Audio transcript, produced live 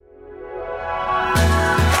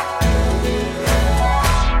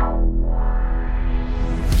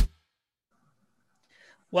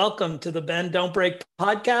Welcome to the Bend Don't Break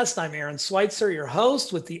podcast. I'm Aaron Schweitzer, your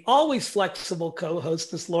host, with the always flexible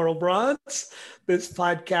co-hostess Laurel Bronze. This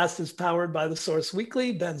podcast is powered by The Source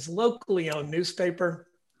Weekly, Bend's locally owned newspaper.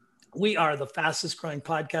 We are the fastest growing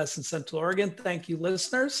podcast in Central Oregon. Thank you,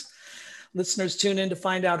 listeners. Listeners, tune in to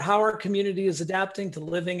find out how our community is adapting to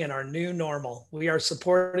living in our new normal. We are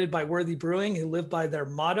supported by Worthy Brewing, who live by their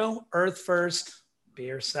motto, Earth First,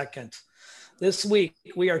 Beer Second. This week,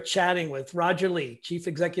 we are chatting with Roger Lee, Chief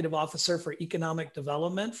Executive Officer for Economic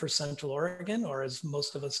Development for Central Oregon, or as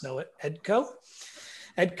most of us know it, EDCO.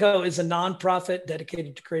 EDCO is a nonprofit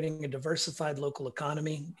dedicated to creating a diversified local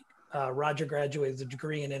economy. Roger graduated with a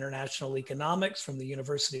degree in international economics from the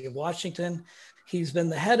University of Washington. He's been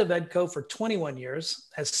the head of EDCO for 21 years.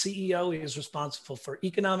 As CEO, he is responsible for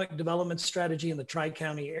economic development strategy in the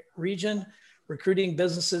Tri-County region, recruiting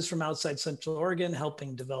businesses from outside Central Oregon,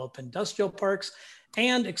 helping develop industrial parks,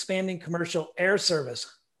 and expanding commercial air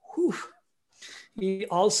service. Whew. He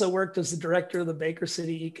also worked as the director of the Baker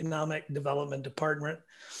City Economic Development Department.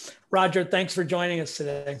 Roger, thanks for joining us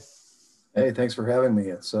today. Hey, thanks for having me.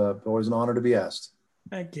 It's always an honor to be asked.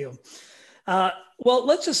 Thank you. Well,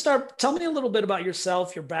 let's just start. Tell me a little bit about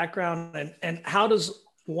yourself, your background, and how does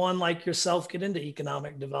one like yourself get into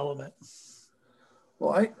economic development?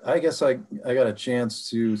 Well, I guess I got a chance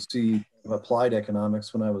to see applied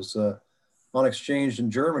economics when I was on exchange in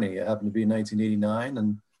Germany. It happened to be in 1989,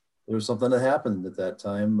 and there was something that happened at that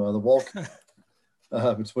time. The wall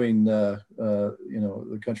between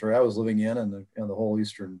the country I was living in and the whole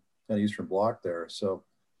eastern bloc there. So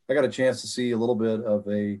I got a chance to see a little bit of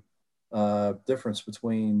a difference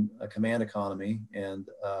between a command economy and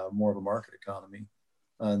more of a market economy.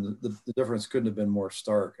 And the difference couldn't have been more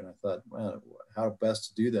stark. And I thought, man, how best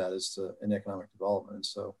to do that is in economic development. And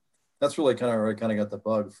so that's really kind of where I kind of got the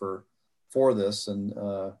bug for this, and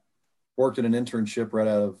worked in an internship right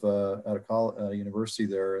out of college, university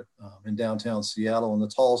there in downtown Seattle, in the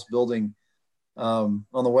tallest building on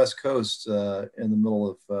the West Coast, in the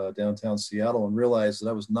middle of downtown Seattle, and realized that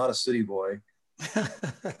I was not a city boy.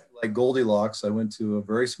 Like Goldilocks, I went to a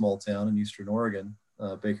very small town in Eastern Oregon,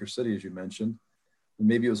 Baker City, as you mentioned.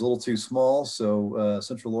 Maybe it was a little too small, so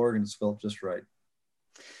Central Oregon has felt just right.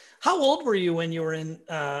 How old were you when you were in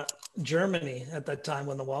Germany at that time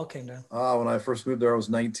when the wall came down? When I first moved there, I was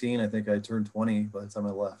 19. I think I turned 20 by the time I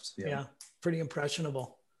left. Yeah, pretty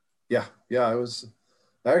impressionable. Yeah, I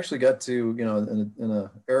actually got to, in an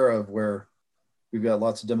era of where we've got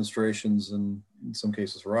lots of demonstrations and in some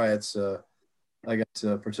cases riots, I got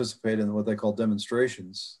to participate in what they call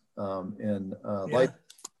demonstrations light,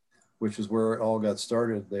 which is where it all got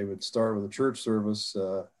started. They would start with a church service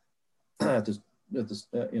at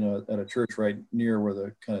a church right near where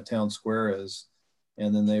the kind of town square is,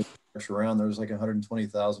 and then they would march around. There's like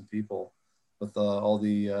 120,000 people with all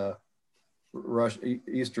the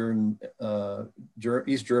East German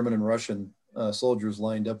and Russian soldiers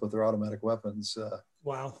lined up with their automatic weapons.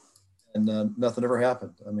 Wow! And nothing ever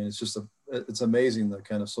happened. I mean, it's amazing the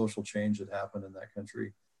kind of social change that happened in that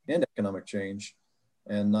country and economic change.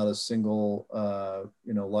 And not a single,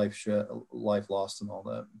 life lost and all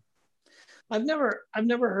that. I've never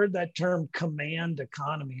heard that term, command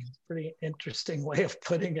economy. It's a pretty interesting way of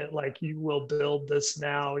putting it. Like, you will build this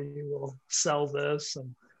now, you will sell this,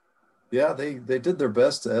 and yeah, they did their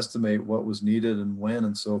best to estimate what was needed and when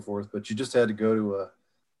and so forth. But you just had to go to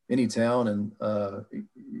any town, and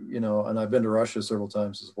and I've been to Russia several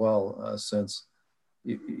times as well. Since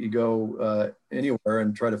you go anywhere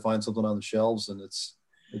and try to find something on the shelves, and it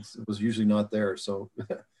was usually not there. So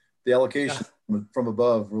the allocation from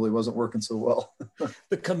above really wasn't working so well.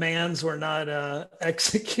 The commands were not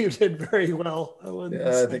executed very well.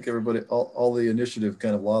 I think all the initiative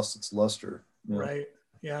kind of lost its luster. Right.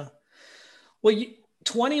 Yeah. Well,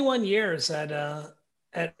 21 years at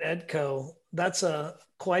EDCO, that's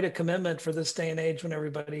quite a commitment for this day and age when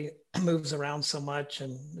everybody moves around so much,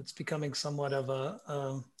 and it's becoming somewhat of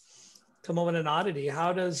an oddity.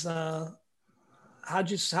 How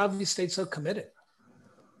have you stayed so committed?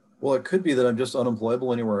 Well, it could be that I'm just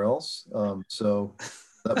unemployable anywhere else. So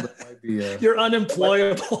that might be. You're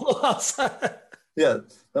unemployable. Yeah,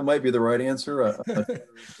 that might be the right answer.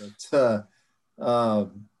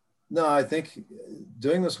 No, I think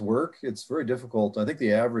doing this work, it's very difficult. I think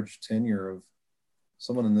the average tenure of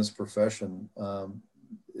someone in this profession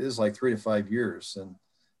is like 3 to 5 years. And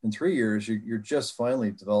in 3 years, you're just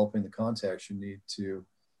finally developing the contacts you need to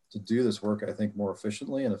do this work, I think, more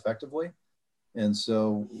efficiently and effectively. And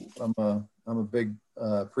so I'm a big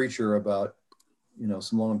preacher about,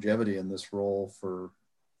 some longevity in this role for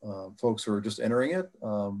folks who are just entering it.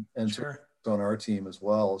 And sure. On our team as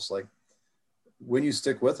well. It's like, when you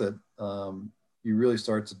stick with it, you really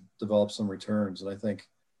start to develop some returns. And I think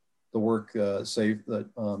the work,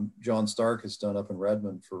 that John Stark has done up in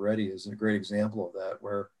Redmond for Ready is a great example of that,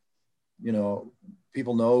 where,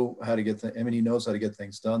 people know how to get, he knows how to get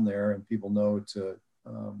things done there, and people know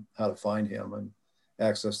how to find him and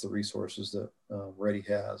access the resources that Ready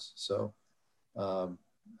has. So I'm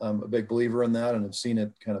a big believer in that, and I've seen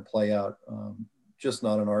it kind of play out, just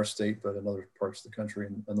not in our state, but in other parts of the country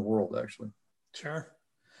and the world, actually. Sure.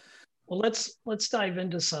 Well, let's dive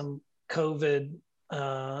into some COVID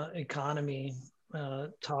economy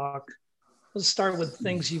talk. Let's start with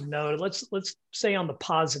things you've noted. Let's say on the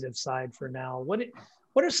positive side for now.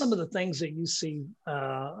 What are some of the things that you see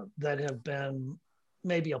that have been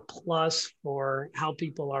maybe a plus for how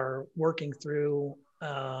people are working through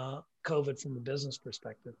COVID from a business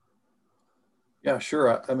perspective? Yeah,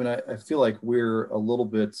 sure. I mean, I feel like we're a little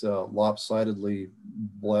bit lopsidedly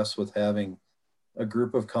blessed with having a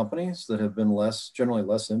group of companies that have been generally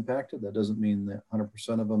less impacted. That doesn't mean that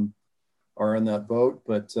 100% of them are in that boat,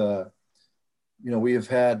 but we have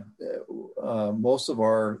had most of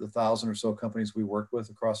the 1,000 or so companies we work with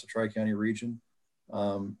across the Tri-County region.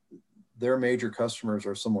 Their major customers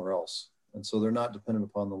are somewhere else, and so they're not dependent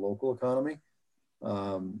upon the local economy.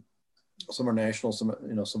 Some are national, some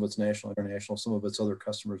of it's national, international, some of it's other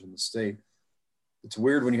customers in the state. It's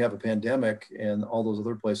weird when you have a pandemic and all those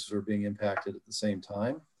other places are being impacted at the same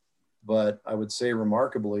time. But I would say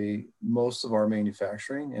remarkably, most of our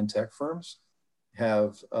manufacturing and tech firms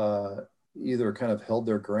have either kind of held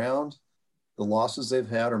their ground, the losses they've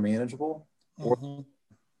had are manageable,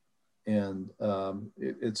 and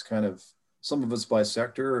it's kind of, some of it's by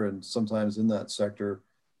sector, and sometimes in that sector,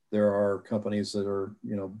 there are companies that are,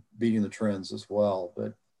 beating the trends as well.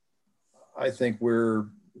 But I think we're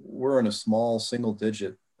in a small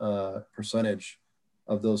single-digit percentage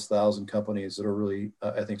of those 1,000 companies that are really,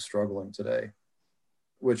 I think, struggling today,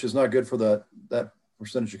 which is not good for that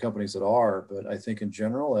percentage of companies that are. But I think in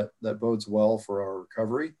general, that bodes well for our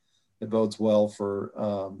recovery. It bodes well for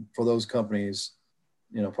those companies,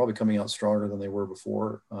 probably coming out stronger than they were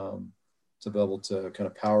before, to be able to kind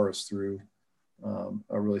of power us through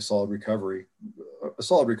a really solid recovery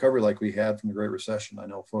like we had from the Great Recession. I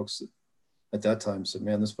know folks that at that time said,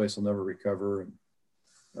 man, this place will never recover. And,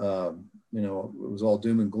 it was all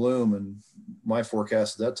doom and gloom. And my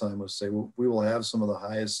forecast at that time was say, well, we will have some of the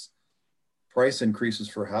highest price increases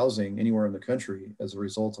for housing anywhere in the country as a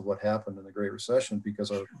result of what happened in the Great Recession,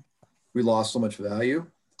 because we lost so much value.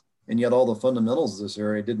 And yet all the fundamentals of this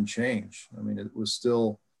area didn't change. I mean, it was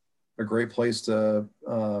still a great place to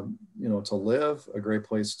live, a great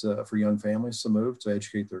place for young families to move, to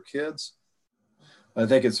educate their kids. I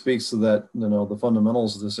think it speaks to that, the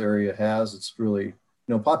fundamentals this area has. It's really,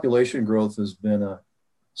 population growth has been a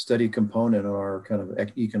steady component of our kind of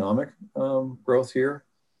economic growth here.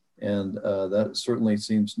 And that certainly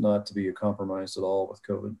seems not to be compromised at all with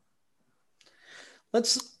COVID.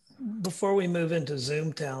 Before we move into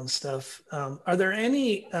Zoomtown stuff, are there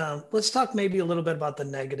any, let's talk maybe a little bit about the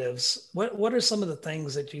negatives. What are some of the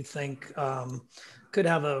things that you think could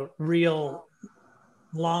have a real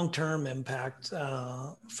long-term impact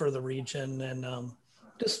for the region, and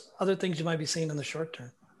just other things you might be seeing in the short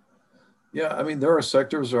term? Yeah, I mean, there are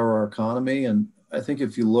sectors of our economy, and I think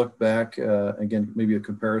if you look back, again, maybe a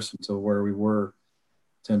comparison to where we were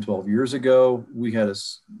 10, 12 years ago, we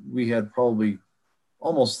had probably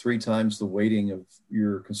almost 3 times the weighting of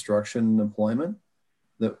your construction employment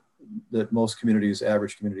that most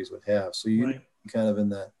average communities would have. So you kind of in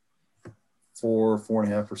that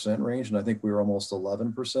 4.5% range, and I think we were almost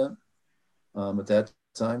 11% at that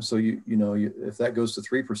time. So if that goes to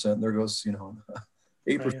 3%, there goes 8%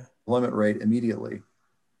 employment rate immediately.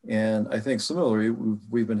 And I think similarly,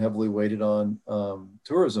 we've been heavily weighted on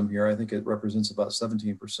tourism here. I think it represents about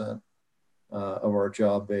 17% of our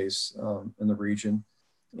job base in the region.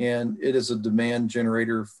 And it is a demand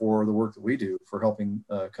generator for the work that we do for helping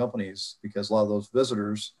companies, because a lot of those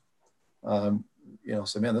visitors,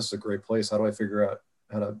 say, man, this is a great place. How do I figure out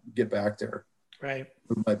how to get back there? Right.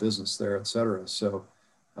 Move my business there, et cetera. So,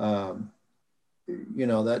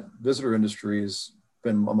 that visitor industry has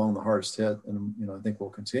been among the hardest hit, and, I think will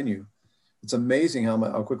continue. It's amazing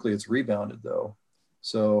how quickly it's rebounded, though.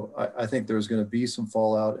 So I think there's going to be some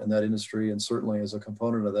fallout in that industry, and certainly as a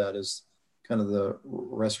component of that is kind of the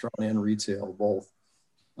restaurant and retail both.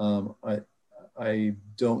 I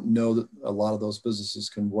don't know that a lot of those businesses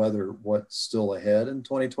can weather what's still ahead in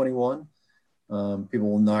 2021.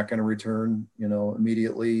 People are not going to return,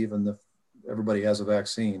 immediately, even if everybody has a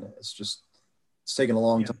vaccine. It's taken a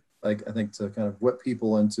long time, I think, to kind of whip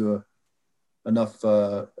people into enough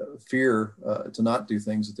fear to not do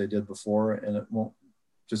things that they did before, and it won't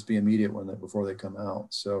just be immediate before they come out.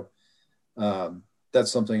 So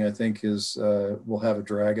that's something I think will have a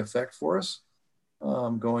drag effect for us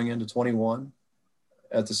going into 21.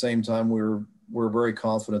 At the same time, we're very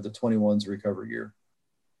confident that 21's a recovery year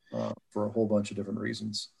for a whole bunch of different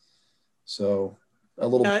reasons. So a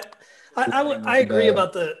little. I agree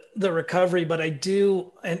about the recovery, but I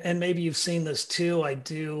do, and maybe you've seen this too. I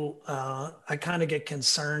kind of get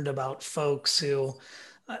concerned about folks who,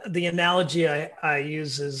 the analogy I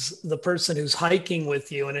use is the person who's hiking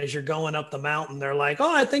with you, and as you're going up the mountain, they're like,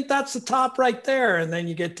 "Oh, I think that's the top right there," and then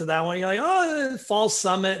you get to that one, you're like, "Oh, false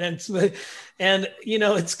summit," and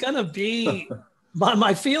it's gonna be.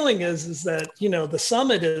 My feeling is that the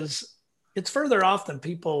summit it's further off than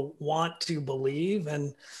people want to believe,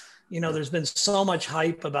 and there's been so much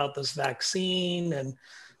hype about this vaccine, and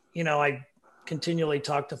I continually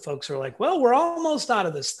talk to folks who are like, well, we're almost out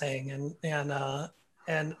of this thing, and I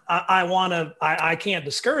can't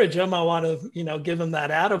discourage them. I want to give them that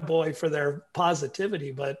attaboy for their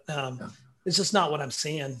positivity, but it's just not what I'm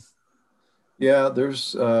seeing. Yeah,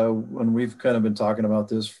 there's when we've kind of been talking about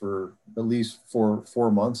this for at least 4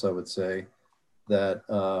 months, I would say that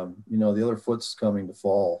the other foot's coming to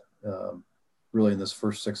fall. Really in this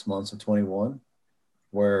first 6 months of 21,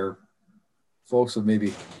 where folks have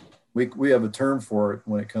maybe, we have a term for it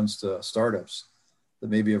when it comes to startups that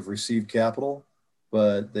maybe have received capital,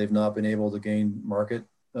 but they've not been able to gain market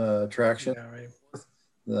traction. Yeah,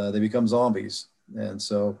 right. They become zombies. And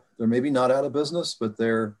so they're maybe not out of business, but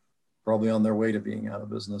they're probably on their way to being out of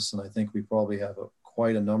business. And I think we probably have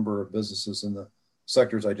quite a number of businesses in the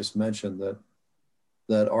sectors I just mentioned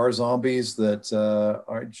that are zombies, that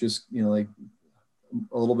are just, like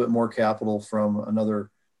a little bit more capital from another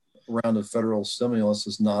round of federal stimulus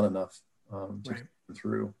is not enough to right. get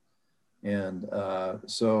through. And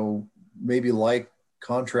so maybe like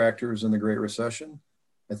contractors in the Great Recession,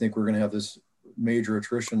 I think we're going to have this major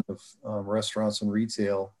attrition of restaurants and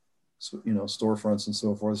retail, storefronts and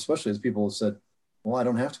so forth, especially as people have said, well, I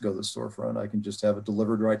don't have to go to the storefront. I can just have it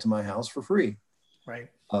delivered right to my house for free. Right.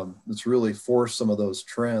 It's really forced some of those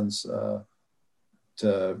trends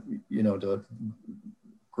to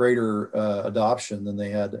greater adoption than they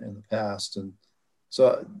had in the past. And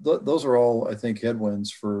so those are all, I think,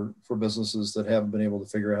 headwinds for businesses that haven't been able to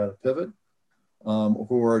figure out how to pivot,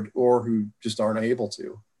 who just aren't able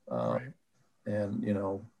to. Right. And,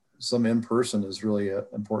 some in-person is really an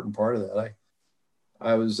important part of that.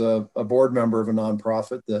 I was a board member of a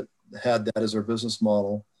nonprofit that had that as their business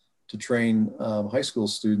model to train high school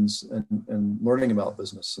students and learning about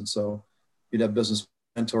business. And so you'd have business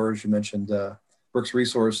mentors. You mentioned Brooks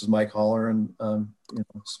Resources, Mike Holler, and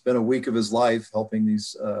spent a week of his life helping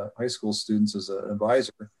these high school students as an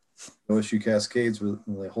advisor. OSU Cascades, when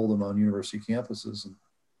they hold them on university campuses. And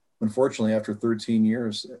unfortunately, after 13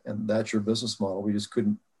 years, and that's your business model, we just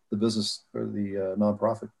couldn't, the business or the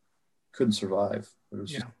nonprofit couldn't survive. There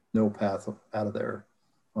was just no path out of there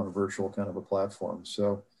on a virtual kind of a platform.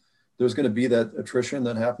 So there's going to be that attrition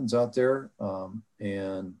that happens out there.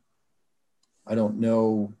 And I don't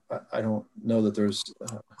know that there's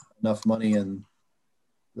enough money in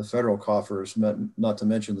the federal coffers, not to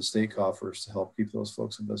mention the state coffers, to help keep those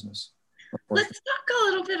folks in business. Let's talk a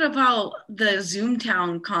little bit about the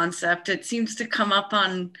Zoomtown concept. It seems to come up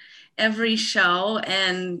on every show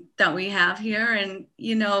and that we have here. And,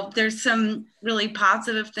 there's some really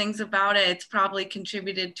positive things about it. It's probably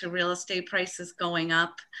contributed to real estate prices going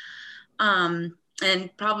up. And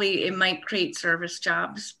probably it might create service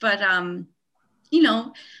jobs. But, I'm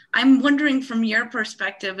wondering from your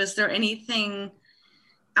perspective, is there anything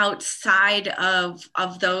outside of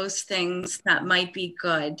those things that might be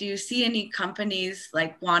good? Do you see any companies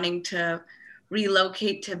like wanting to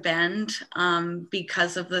relocate to Bend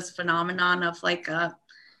because of this phenomenon of like a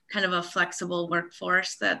kind of a flexible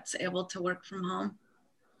workforce that's able to work from home?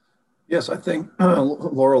 Yes, I think,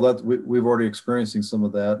 Laurel, that we've already experiencing some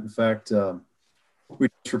of that. In fact, we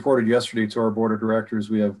just reported yesterday to our board of directors.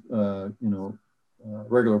 We have,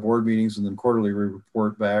 regular board meetings, and then quarterly we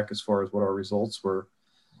report back as far as what our results were.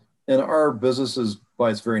 And our business is,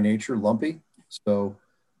 by its very nature, lumpy. So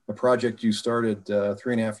a project you started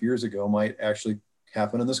 3.5 years ago might actually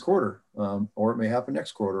happen in this quarter, or it may happen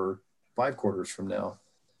next quarter or 5 quarters from now.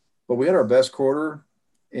 But we had our best quarter,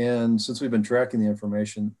 and since we've been tracking the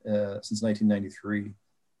information since 1993,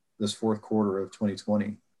 this fourth quarter of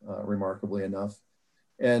 2020, remarkably enough.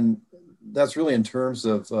 And that's really in terms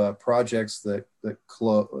of projects that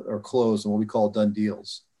closed and what we call done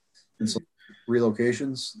deals. And so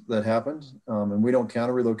relocations that happened, and we don't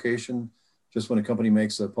count a relocation just when a company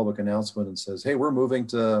makes a public announcement and says, "Hey, we're moving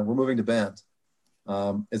to Bend."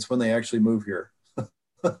 It's when they actually move here.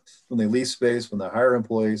 When they lease space, when they hire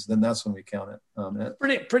employees, then that's when we count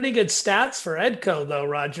it. Pretty good stats for Edco, though,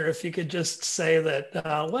 Roger. If you could just say that,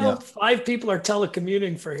 Yeah. 5 people are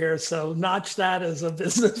telecommuting for here, so notch that as a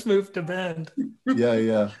business move to Bend.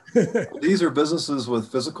 Yeah. These are businesses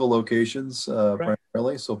with physical locations Right.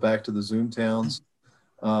 primarily. So back to the Zoom towns,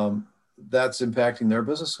 that's impacting their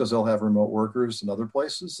business because they'll have remote workers and other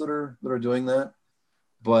places that are doing that.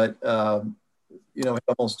 But we had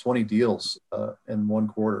almost 20 deals in one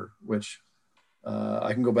quarter, which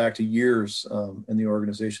I can go back to years in the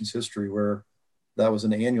organization's history where that was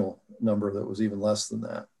an annual number that was even less than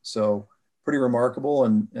that. So pretty remarkable.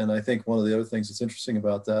 And I think one of the other things that's interesting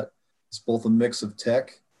about that is both a mix of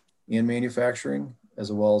tech and manufacturing, as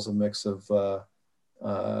well as a mix of, the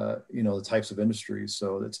types of industries.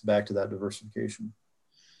 So it's back to that diversification.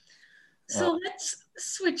 So let's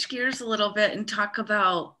switch gears a little bit and talk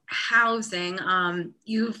about housing.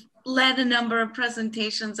 You've led a number of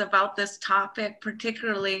presentations about this topic,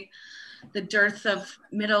 particularly the dearth of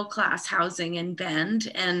middle-class housing in Bend.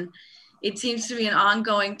 And it seems to be an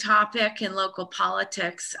ongoing topic in local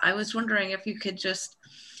politics. I was wondering if you could just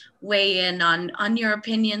weigh in on your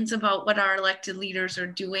opinions about what our elected leaders are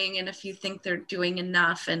doing and if you think they're doing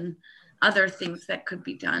enough and other things that could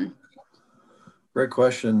be done. Great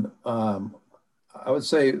question. I would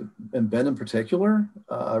say in Bend in particular,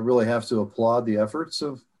 I really have to applaud the efforts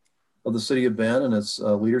of the city of Bend and its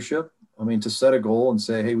leadership. I mean, to set a goal and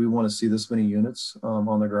say, hey, we want to see this many units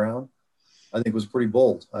on the ground, I think was pretty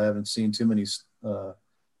bold. I haven't seen too many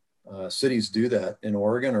cities do that in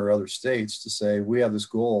Oregon or other states to say, we have this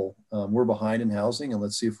goal, we're behind in housing, and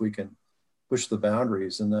let's see if we can push the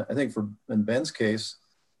boundaries. And I think in Bend's case,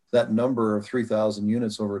 that number of 3,000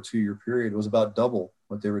 units over a 2-year period was about double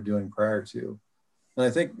what they were doing prior to. And I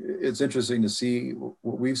think it's interesting to see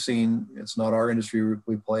what we've seen. It's not our industry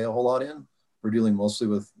we play a whole lot in. We're dealing mostly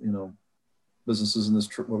with, businesses in this,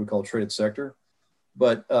 what we call traded sector.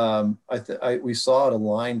 But we saw it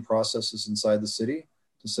align processes inside the city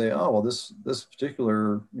to say, oh, well, this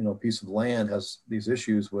particular, piece of land has these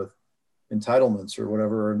issues with entitlements or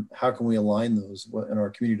whatever. And how can we align those in our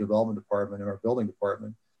community development department, in our building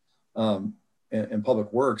department, and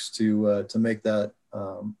public works to make that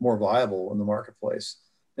more viable in the marketplace.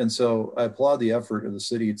 And so I applaud the effort of the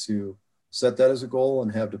city to set that as a goal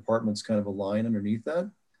and have departments kind of align underneath that.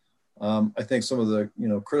 I think some of the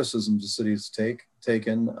criticisms the city's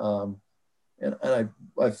taken, and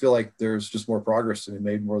I feel like there's just more progress to be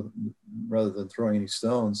made rather than throwing any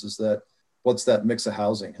stones, is that what's that mix of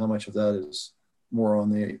housing? How much of that is more on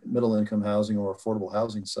the middle income housing or affordable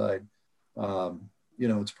housing side?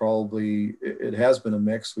 It's probably, it has been a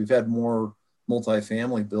mix. We've had more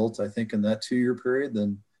multifamily built, I think, in that 2-year period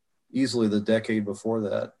than easily the decade before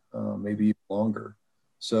that, maybe even longer.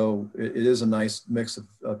 So it is a nice mix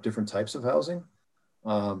of different types of housing.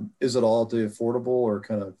 Is it all the affordable or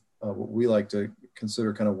kind of what we like to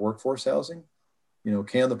consider kind of workforce housing?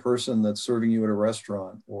 Can the person that's serving you at a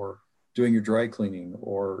restaurant or doing your dry cleaning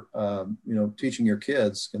or, teaching your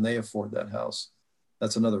kids, can they afford that house?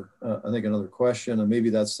 That's another question. And maybe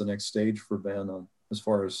that's the next stage for Bend on as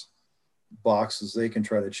far as boxes they can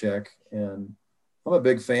try to check. And I'm a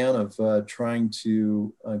big fan of trying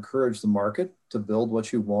to encourage the market to build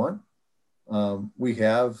what you want. We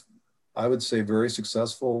have, I would say, very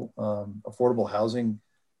successful affordable housing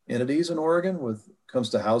entities in Oregon comes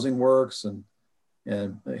to Housing Works and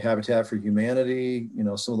Habitat for Humanity.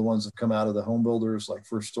 Some of the ones that come out of the home builders like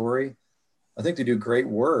First Story. I think they do great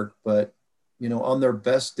work, but on their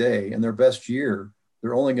best day and their best year,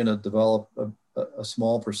 they're only going to develop a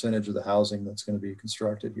small percentage of the housing that's going to be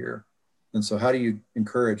constructed here. And so how do you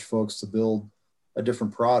encourage folks to build a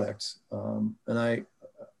different product? And I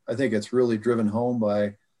think it's really driven home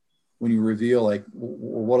by when you reveal, like,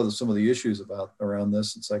 what are some of the issues around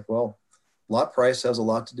this? It's like, well, lot price has a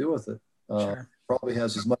lot to do with it. Sure. Probably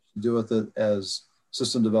has as much to do with it as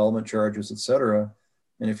system development charges, et cetera.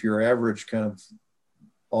 And if your average kind of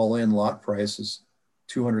all-in lot price is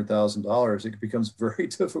 $200,000, it becomes very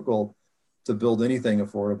difficult to build anything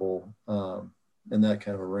affordable in that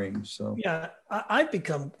kind of a range. So yeah, I've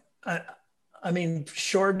become,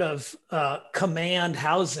 short of command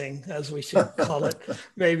housing, as we should call it,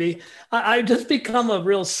 maybe, I've just become a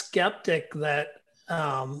real skeptic that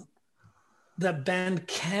that Bend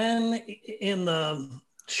can, in the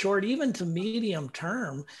short, even to medium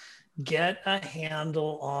term, get a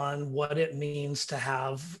handle on what it means to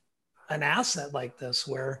have an asset like this,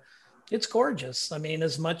 where it's gorgeous. I mean,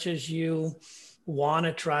 as much as you want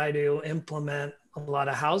to try to implement a lot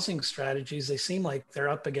of housing strategies, they seem like they're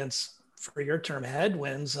up against, for your term,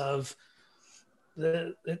 headwinds of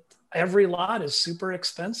every lot is super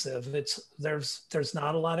expensive. There's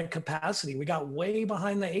not a lot of capacity. We got way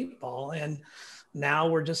behind the eight ball, and now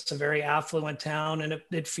we're just a very affluent town, and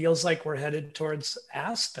it feels like we're headed towards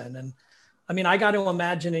Aspen. And I mean, I got to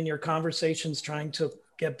imagine in your conversations trying to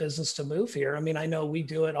get business to move here. I mean, I know we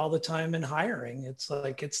do it all the time in hiring. It's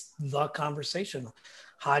like, it's the conversation.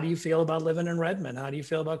 How do you feel about living in Redmond? How do you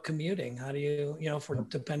feel about commuting? How do you, for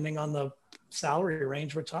depending on the salary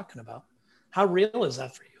range we're talking about, how real is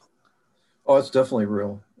that for you? Oh, it's definitely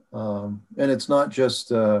real. And it's not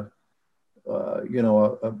just, a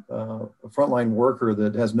frontline worker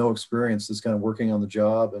that has no experience that's kind of working on the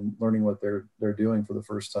job and learning what they're doing for the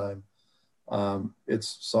first time.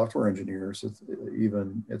 It's software engineers.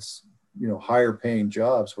 It's higher paying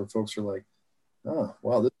jobs where folks are like, oh,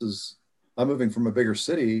 wow, I'm moving from a bigger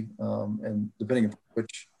city. And depending on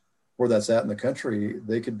where that's at in the country,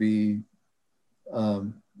 they could be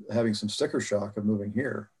having some sticker shock of moving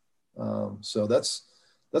here. So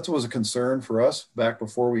that was a concern for us back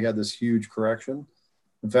before we had this huge correction.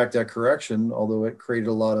 In fact, that correction, although it created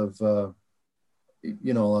a lot of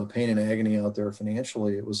pain and agony out there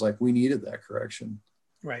financially, it was like we needed that correction.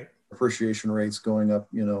 Right. Appreciation rates going up,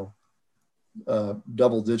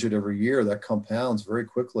 double digit every year, that compounds very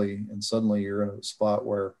quickly. And suddenly you're in a spot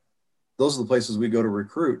where those are the places we go to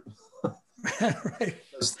recruit. Right.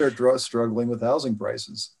 Because they're struggling with housing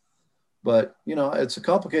prices. But, it's a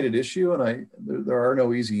complicated issue, and there are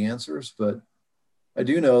no easy answers. But I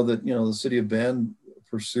do know that, the city of Bend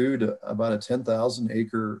pursued about a 10,000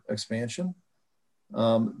 acre expansion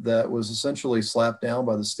that was essentially slapped down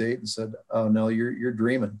by the state and said, oh, no, you're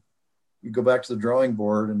dreaming. You go back to the drawing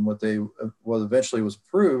board, and what eventually was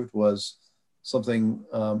approved was something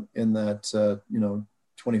in that,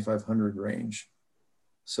 2,500 range.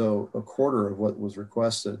 So a quarter of what was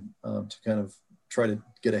requested to kind of try to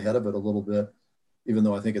get ahead of it a little bit, even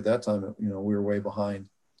though I think at that time, we were way behind.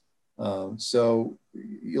 So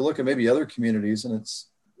you look at maybe other communities, and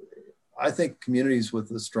I think communities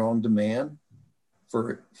with a strong demand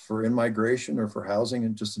for in-migration or for housing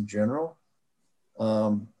and just in general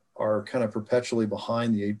are kind of perpetually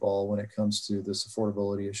behind the eight ball when it comes to this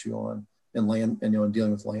affordability issue and land and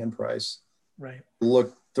dealing with land price. Right.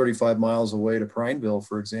 Look 35 miles away to Prineville,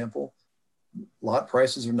 for example, lot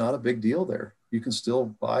prices are not a big deal there. You can still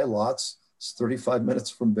buy lots 35 minutes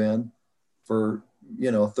from Bend for,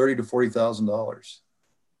 $30,000 to $40,000.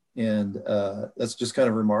 And that's just kind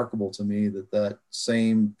of remarkable to me that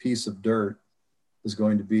same piece of dirt is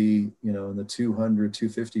going to be, in the 200,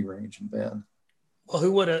 250 range in Bend. Well,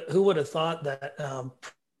 who would have thought that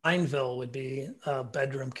Prineville would be a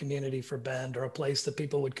bedroom community for Bend, or a place that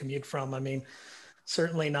people would commute from? I mean,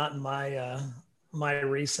 certainly not in my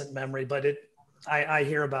recent memory, but I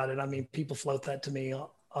hear about it. I mean, people float that to me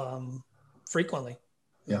frequently.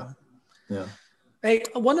 Yeah. Yeah. Hey,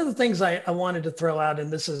 one of the things I wanted to throw out,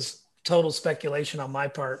 and this is total speculation on my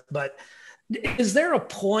part, but is there a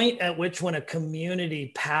point at which when a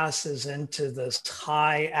community passes into this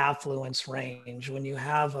high affluence range, when you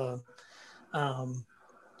have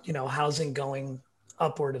housing going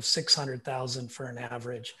upward of 600,000 for an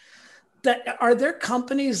average, are there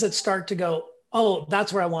companies that start to go, oh,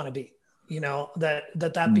 that's where I want to be?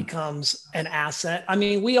 That becomes an asset. I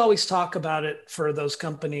mean, we always talk about it for those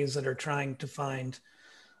companies that are trying to find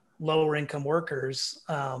lower income workers.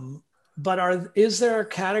 But is there a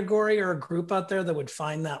category or a group out there that would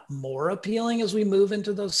find that more appealing as we move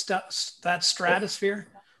into that stratosphere?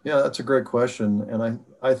 Yeah, that's a great question. And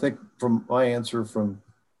I think from my answer from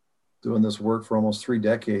doing this work for almost 3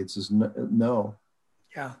 decades is no.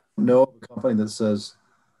 Yeah. No company that says,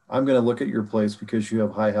 I'm going to look at your place because you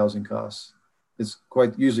have high housing costs. It's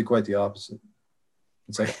usually quite the opposite.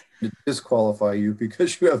 It's like to disqualify you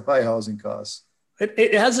because you have high housing costs.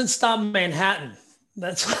 It hasn't stopped Manhattan.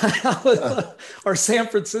 That's or San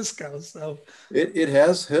Francisco. So it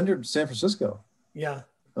has hindered San Francisco. Yeah.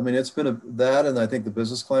 I mean, it's been that, and I think the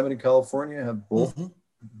business climate in California have both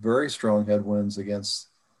very strong headwinds against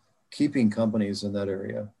keeping companies in that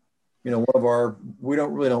area. We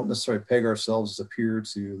don't necessarily peg ourselves as a peer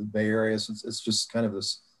to the Bay Area. It's just kind of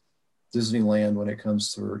this Disneyland when it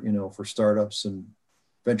comes to, for startups and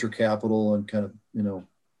venture capital and kind of,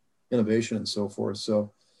 innovation and so forth.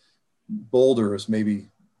 So Boulder is maybe,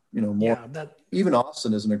 more. Yeah, even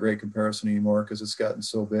Austin isn't a great comparison anymore because it's gotten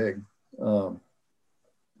so big. But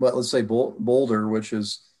let's say Boulder, which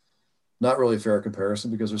is not really a fair comparison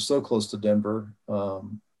because they're so close to Denver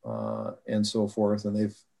and so forth. And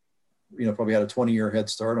they've, probably had a 20-year head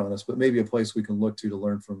start on us, but maybe a place we can look to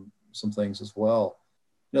learn from some things as well.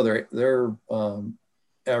 Their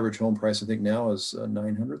average home price, I think now is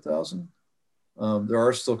 900,000. There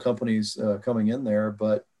are still companies coming in there,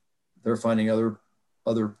 but they're finding other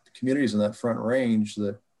communities in that front range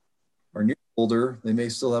that are new, older. They may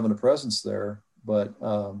still have a presence there, but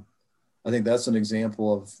I think that's an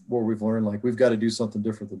example of where we've learned, like, we've got to do something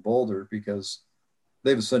different than Boulder, because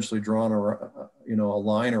they've essentially drawn a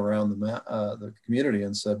line around the community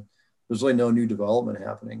and said there's really no new development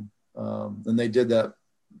happening. And they did that,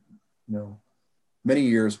 many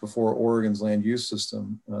years before Oregon's land use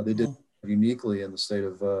system. They did uniquely in the state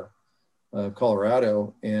of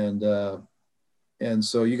Colorado, and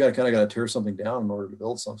so you got to tear something down in order to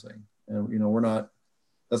build something. And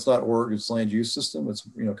that's not Oregon's land use system. It's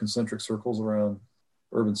concentric circles around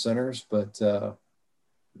urban centers, but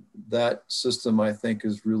that system, I think,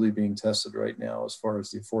 is really being tested right now as far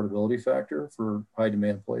as the affordability factor for high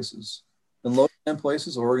demand places. In low demand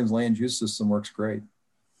places, Oregon's land use system works great.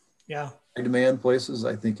 Yeah. High demand places,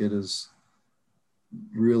 I think it is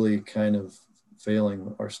really kind of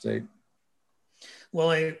failing our state.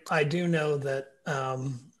 Well, I do know that,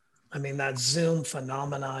 that Zoom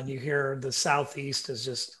phenomenon, you hear the Southeast is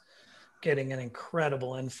just getting an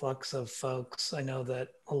incredible influx of folks. I know that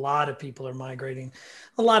a lot of people are migrating.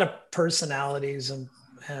 A lot of personalities and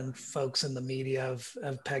folks in the media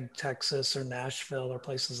have pegged Texas or Nashville or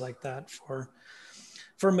places like that for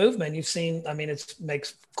movement. You've seen, it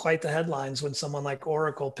makes quite the headlines when someone like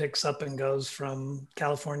Oracle picks up and goes from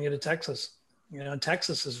California to Texas.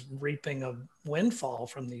 Texas is reaping a windfall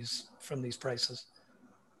from these prices.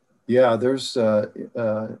 Yeah, there's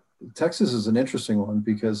Texas is an interesting one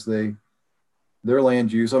because their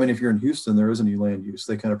land use. If you're in Houston, there isn't any land use.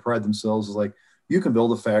 They kind of pride themselves as like, you can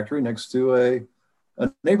build a factory next to a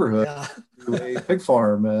neighborhood, to a pig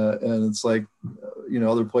farm, and it's like,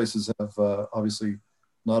 other places have obviously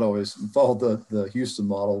not always followed the Houston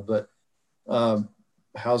model, but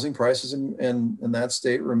housing prices in that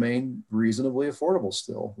state remain reasonably affordable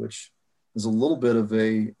still, which is a little bit of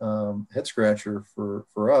a head scratcher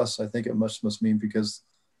for us. I think it must mean because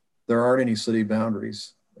there aren't any city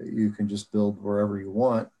boundaries. You can just build wherever you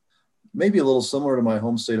want. Maybe a little similar to my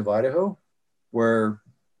home state of Idaho, where,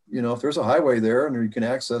 if there's a highway there and you can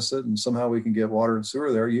access it and somehow we can get water and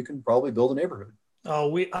sewer there, you can probably build a neighborhood.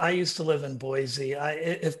 Oh, I used to live in Boise.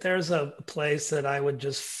 If there's a place that I would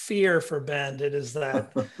just fear for Bend, it is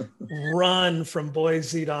that run from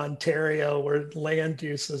Boise to Ontario, where land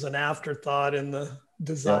use is an afterthought in the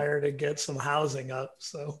desire to get some housing up.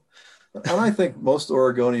 So, and I think most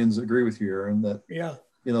Oregonians agree with you, Aaron, that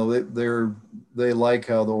they like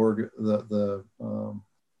how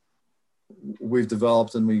we've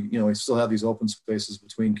developed, and we still have these open spaces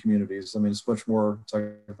between communities. It's much more,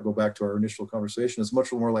 to go back to our initial conversation, it's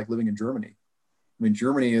much more like living in Germany.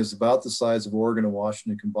 Germany is about the size of Oregon and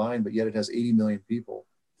Washington combined, but yet it has 80 million people.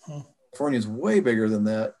 California is way bigger than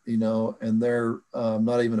that, and they're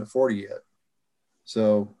not even at 40 yet.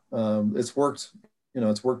 So it's worked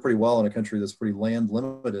pretty well in a country that's pretty land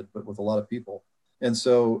limited, but with a lot of people. And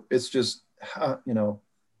so it's just,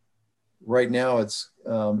 right now it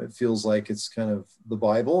feels like it's kind of the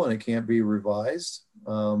Bible and it can't be revised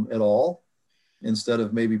at all, instead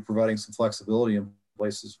of maybe providing some flexibility in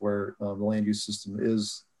places where the land use system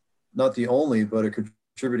is not the only, but a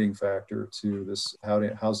contributing factor to this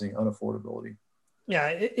housing unaffordability. Yeah,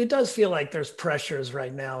 it does feel like there's pressures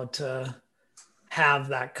right now to have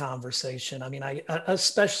that conversation.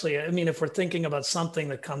 Especially if we're thinking about something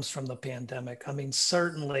that comes from the pandemic,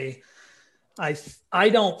 certainly I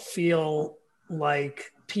don't feel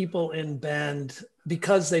like people in Bend,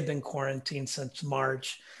 because they've been quarantined since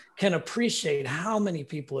March, can appreciate how many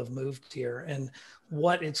people have moved here and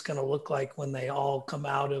what it's going to look like when they all come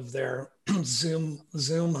out of their Zoom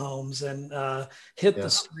homes and hit the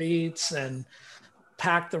streets and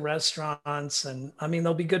pack the restaurants. And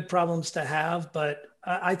there'll be good problems to have, but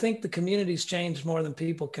I think the community's changed more than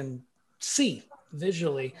people can see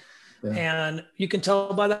visually. Yeah. And you can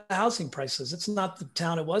tell by the housing prices. It's not the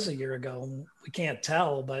town it was a year ago. We can't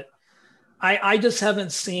tell, but I just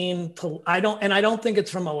haven't seen, I don't think it's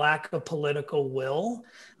from a lack of political will.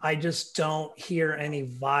 I just don't hear any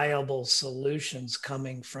viable solutions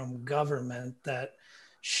coming from government that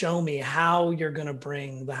show me how you're going to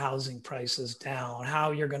bring the housing prices down, how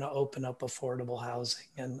you're going to open up affordable housing.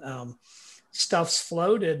 And stuff's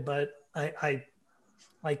floated, but I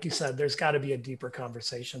like you said, there's got to be a deeper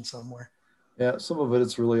conversation somewhere. Yeah, some of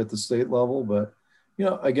it's really at the state level, but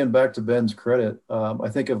again, back to Ben's credit, I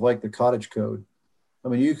think of like the cottage code.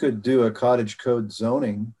 You could do a cottage code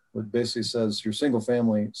zoning which basically says your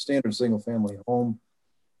standard single family home,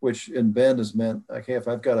 which in Bend has meant, okay, if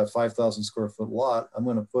I've got a 5,000 square foot lot, I'm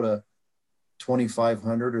going to put a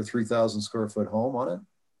 2,500 or 3,000 square foot home on it.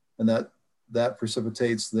 And that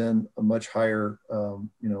precipitates then a much higher,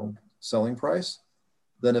 selling price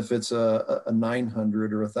than if it's a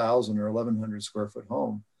 900 or 1,000 or 1,100 square foot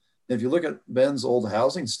home. And if you look at Bend's old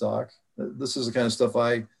housing stock, this is the kind of stuff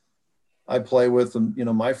I play with,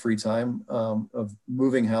 my free time, of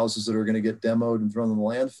moving houses that are going to get demoed and thrown in the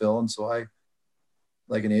landfill. And so I,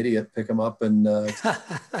 like an idiot, pick them up and,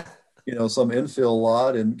 some infill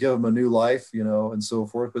lot and give them a new life, and so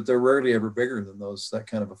forth. But they're rarely ever bigger than that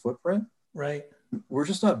kind of a footprint. Right. We're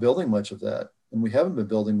just not building much of that. And we haven't been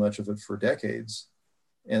building much of it for decades.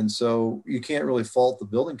 And so you can't really fault the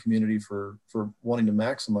building community for wanting to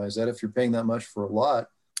maximize that. If you're paying that much for a lot,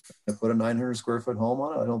 to put a 900 square foot home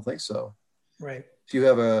on it, I don't think so. Right.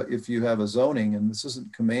 If you have a zoning, and this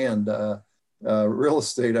isn't command real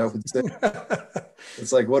estate, I would say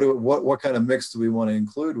it's like what kind of mix do we want to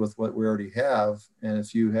include with what we already have? And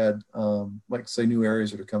if you had like say new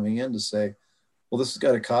areas that are coming in to say, well, this has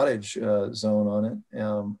got a cottage zone on it.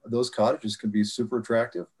 Those cottages can be super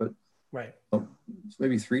attractive, but right,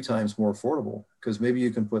 maybe 3 times more affordable, because maybe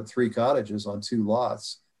you can put 3 cottages on 2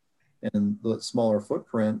 lots, and the smaller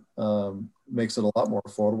footprint makes it a lot more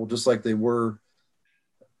affordable, just like they were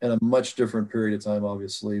in a much different period of time,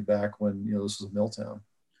 obviously, back when, this was a mill town.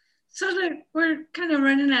 So we're kind of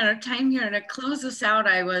running out of time here. To close us out,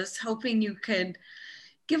 I was hoping you could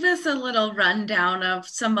give us a little rundown of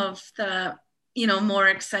some of the, more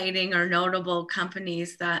exciting or notable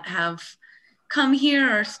companies that have come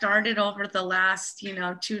here or started over the last,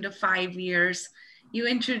 2 to 5 years. You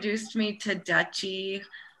introduced me to Dutchie,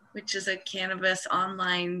 which is a cannabis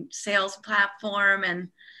online sales platform. And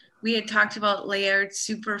we had talked about Laird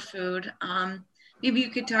Superfood. Maybe you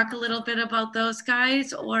could talk a little bit about those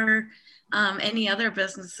guys, or any other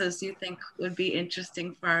businesses you think would be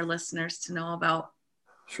interesting for our listeners to know about.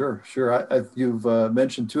 Sure. You've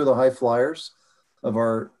mentioned 2 of the high flyers of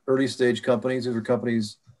our early stage companies. These are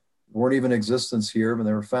companies weren't even in existence here, but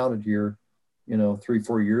they were founded here,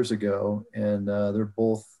 3-4 years ago. And they're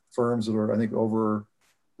both firms that are, I think, over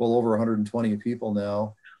 120 people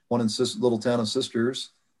now. One in little town of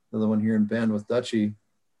Sisters, the other one here in Bend with Dutchie.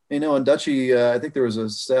 And Dutchie, I think there was a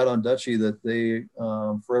stat on Dutchie that they,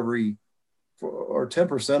 or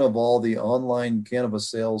 10% of all the online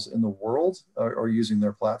cannabis sales in the world are using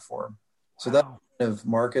their platform. So that kind of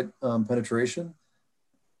market penetration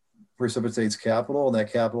precipitates capital, and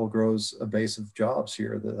that capital grows a base of jobs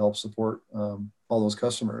here that helps support all those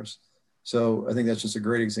customers. So I think that's just a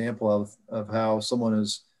great example of how someone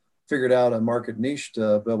has figured out a market niche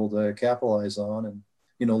to be able to capitalize on. And,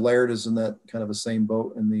 Laird is in that kind of the same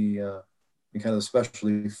boat in the kind of the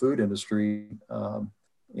specialty food industry.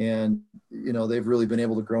 And, they've really been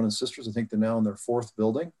able to grow in Sisters. I think they're now in their 4th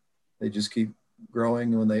building. They just keep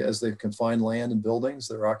growing as they can find land and buildings,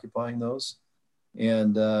 they're occupying those.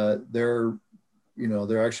 And they're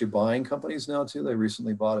actually buying companies now too. They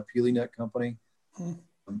recently bought a PeelyNet company.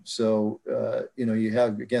 So, you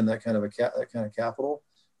have, again, that kind of capital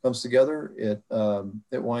comes together. It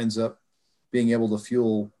winds up being able to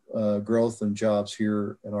fuel growth and jobs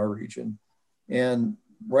here in our region. And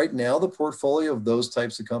right now, the portfolio of those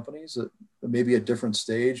types of companies, maybe a different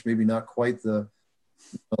stage, maybe not quite the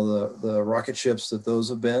rocket ships that those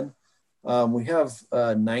have been. We have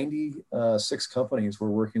 96 companies we're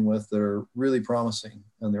working with that are really promising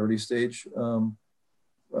in the early stage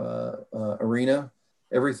arena.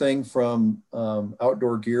 Everything from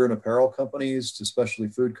outdoor gear and apparel companies to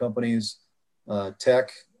specialty food companies,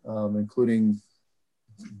 tech, including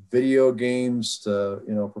video games to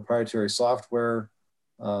proprietary software.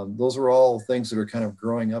 Those are all things that are kind of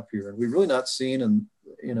growing up here. And we've really not seen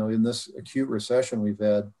in this acute recession, we've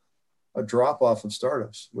had a drop off of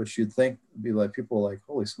startups, which you'd think would be like, people are like,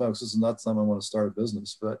 holy smokes, this is not the time I want to start a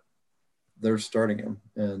business, but they're starting them,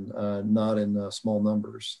 and not in small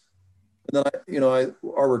numbers. And then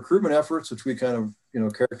our recruitment efforts, which we kind of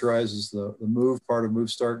characterize as the move part of Move,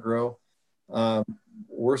 Start, Grow.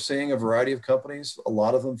 We're seeing a variety of companies, a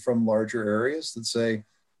lot of them from larger areas, that say,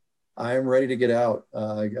 I'm ready to get out.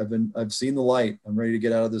 I've seen the light. I'm ready to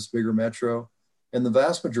get out of this bigger metro. And the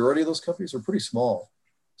vast majority of those companies are pretty small.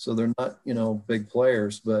 So they're not, big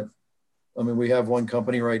players, but I mean, we have one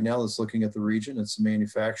company right now that's looking at the region. It's a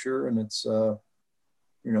manufacturer, and it's, a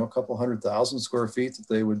couple 100,000 square feet that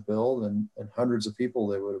they would build, and hundreds of people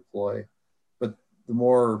they would employ. But the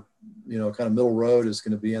more, kind of middle road is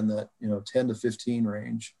going to be in that, 10 to 15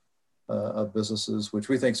 range of businesses, which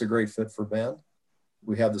we think is a great fit for Bend.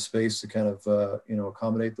 we have the space to kind of,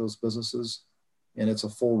 accommodate those businesses. And it's a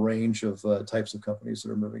full range of types of companies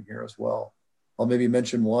that are moving here as well. I'll maybe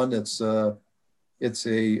mention one. I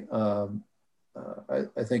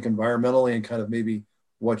think environmentally and kind of maybe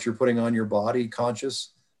what you're putting on your body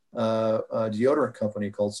conscious deodorant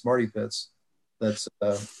company called Smarty Pits. That's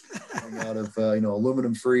coming out of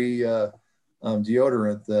aluminum-free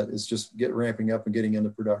deodorant that is just ramping up and getting into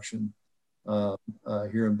production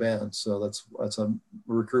here in Bend. So that's a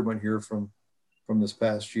recruitment here from this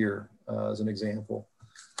past year as an example.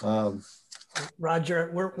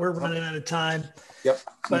 Roger, we're running out of time. Yep.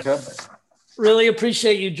 But okay. Really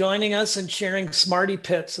appreciate you joining us and sharing Smarty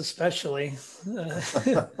Pits, especially.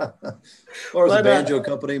 Or as a banjo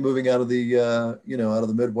company moving out of the out of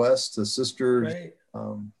the Midwest to Sisters, right.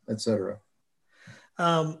 Et cetera.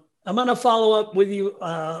 I'm going to follow up with you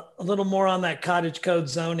a little more on that cottage code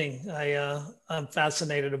zoning. I'm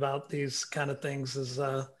fascinated about these kind of things as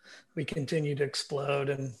we continue to explode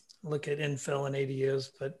and look at infill and ADUs.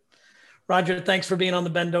 But Roger, thanks for being on the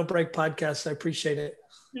Bend Don't Break podcast. I appreciate it.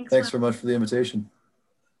 Thanks very much for the invitation.